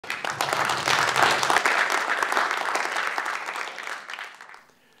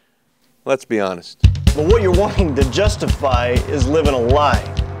Let's be honest. But what you're wanting to justify is living a lie.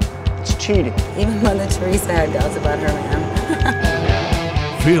 It's cheating. Even Mother Theresa had doubts about her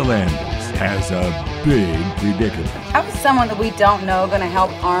man. Evelyn Anders has a big predicament. How is someone that we don't know going to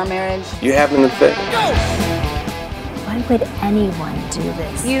help our marriage? You having an affair? Why would anyone do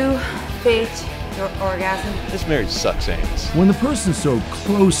this? You faked your orgasm. This marriage sucks, Amos. When the person so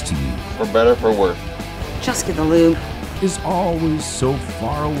close to you For better, for worse. Just get the lube. is always so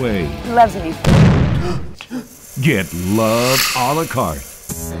far away, He loves me. get love a la carte.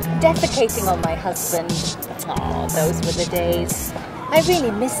 Defecating on my husband. Oh, those were the days. I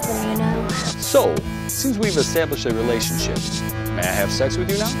really miss them, you know. So, since we've established a relationship, may I have sex with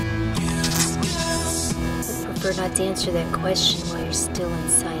you now? I prefer not to answer that question while you're still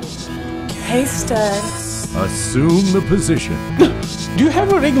inside of me. Hey, stud. Assume the position. Do you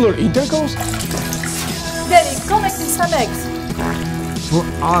have a regular intercourse? Daddy, go make me some eggs. For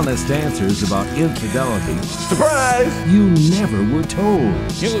honest answers about infidelity Surprise! you never were told.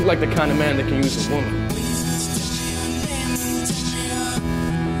 You look like the kind of man that can use a woman.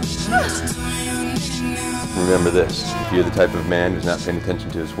 Remember this. If you're the type of man who's not paying attention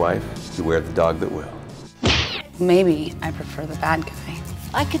to his wife, beware of the dog that will. Maybe I prefer the bad guy.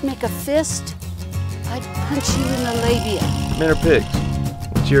 I could make a fist. I'd punch you in the labia. Men are pigs.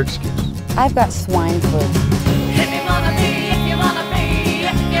 What's your excuse? I've got swine flu. If you wanna be, if you wanna be,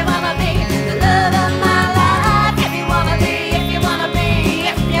 if you wanna be the love of my life. If you wanna be, if you wanna be,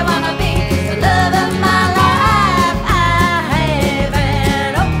 if you wanna be the love of my life. I have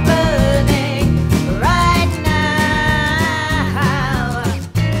an opening right now.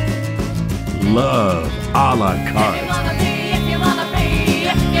 Love a la carte.